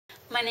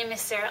My name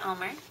is Sarah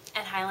Elmer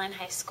at Highline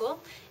High School,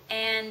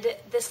 and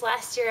this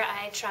last year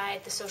I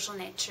tried the social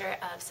nature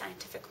of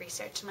scientific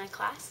research in my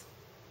class.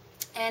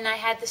 And I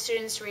had the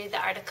students read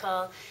the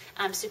article,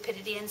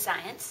 Stupidity in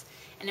Science,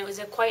 and it was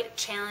a quite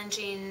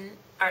challenging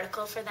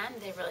article for them.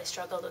 They really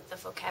struggled with the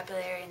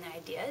vocabulary and the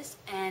ideas,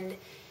 and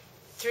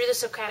through the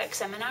Socratic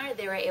Seminar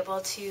they were able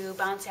to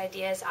bounce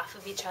ideas off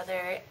of each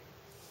other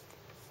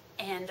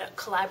and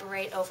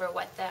collaborate over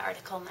what the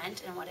article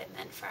meant and what it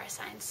meant for our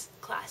science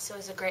class. So it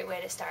was a great way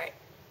to start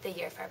the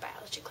year for our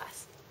biology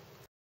class.